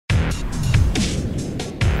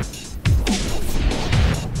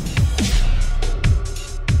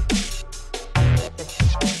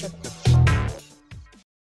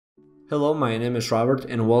Hello, my name is Robert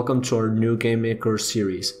and welcome to our new Game Maker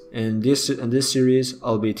series. In this series,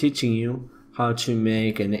 I'll be teaching you how to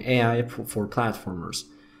make an AI for platformers.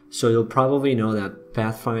 So you'll probably know that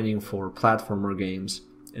pathfinding for platformer games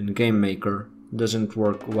in Game Maker doesn't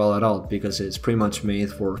work well at all because it's pretty much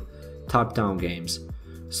made for top-down games.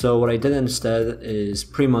 So what I did instead is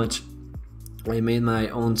I made my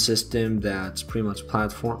own system that's pretty much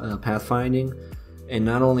pathfinding. And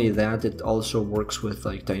not only that, it also works with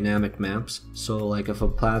like dynamic maps. So like if a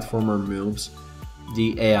platformer moves,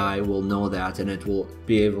 the AI will know that and it will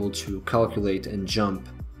be able to calculate and jump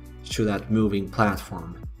to that moving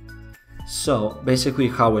platform. So basically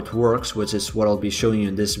how it works, which is what I'll be showing you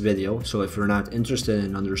in this video. So if you're not interested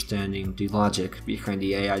in understanding the logic behind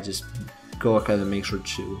the AI, just go ahead and make sure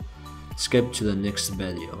to skip to the next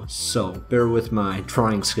video. So bear with my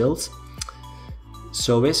drawing skills.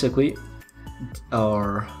 So basically,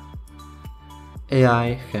 our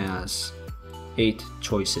AI has 8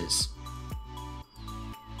 choices.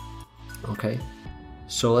 Okay,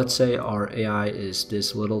 so let's say our AI is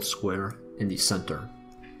this little square in the center.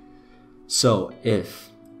 So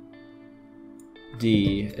if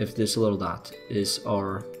this little dot is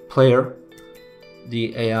our player,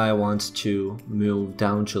 the AI wants to move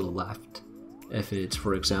down to the left. If it's,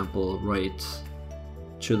 for example, right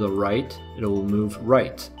to the right, it will move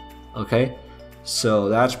right. Okay, so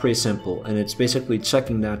that's pretty simple, and it's basically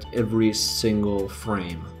checking that every single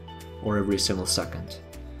frame or every single second.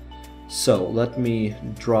 So let me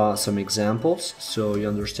draw some examples so you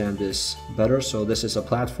understand this better. So this is a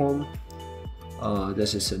platform,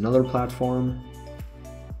 this is another platform,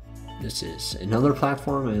 this is another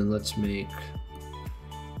platform, and let's make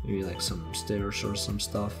maybe like some stairs or some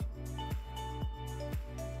stuff.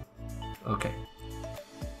 Okay,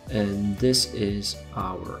 and this is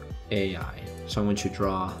our AI. So I'm going to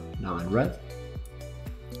draw now in red.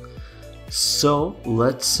 So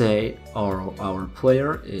let's say our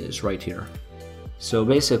player is right here. So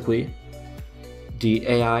basically the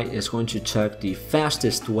AI is going to check the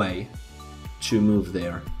fastest way to move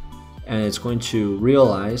there, and it's going to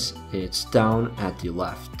realize it's down at the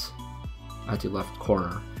left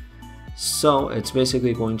corner. So it's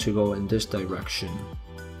basically going to go in this direction,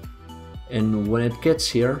 and when it gets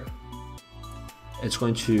here, it's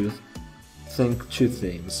going to think two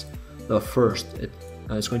things. The first,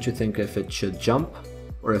 it's going to think if it should jump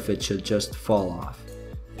or if it should just fall off.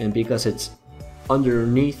 And because it's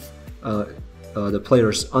underneath, the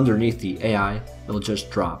player's underneath the AI, it'll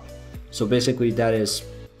just drop. So basically that is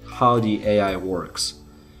how the AI works.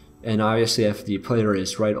 And obviously if the player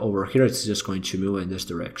is right over here, it's just going to move in this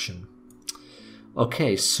direction.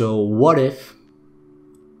 Okay, so what if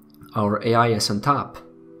our AI is on top?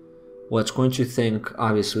 Well, it's going to think,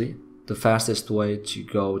 obviously, the fastest way to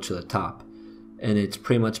go to the top. And it's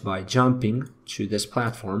pretty much by jumping to this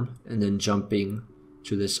platform and then jumping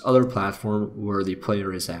to this other platform where the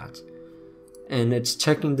player is at. And it's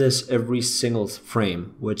checking this every single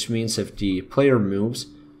frame, which means if the player moves,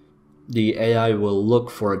 the AI will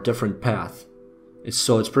look for a different path.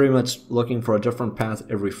 So it's pretty much looking for a different path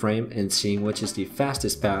every frame and seeing which is the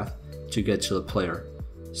fastest path to get to the player.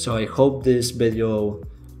 So I hope this video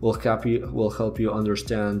will help you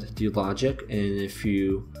understand the logic, and if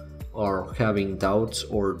you are having doubts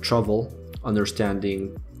or trouble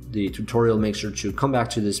understanding the tutorial, make sure to come back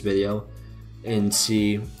to this video and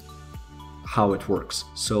see how it works.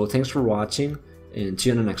 So thanks for watching, and see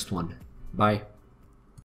you in the next one. Bye.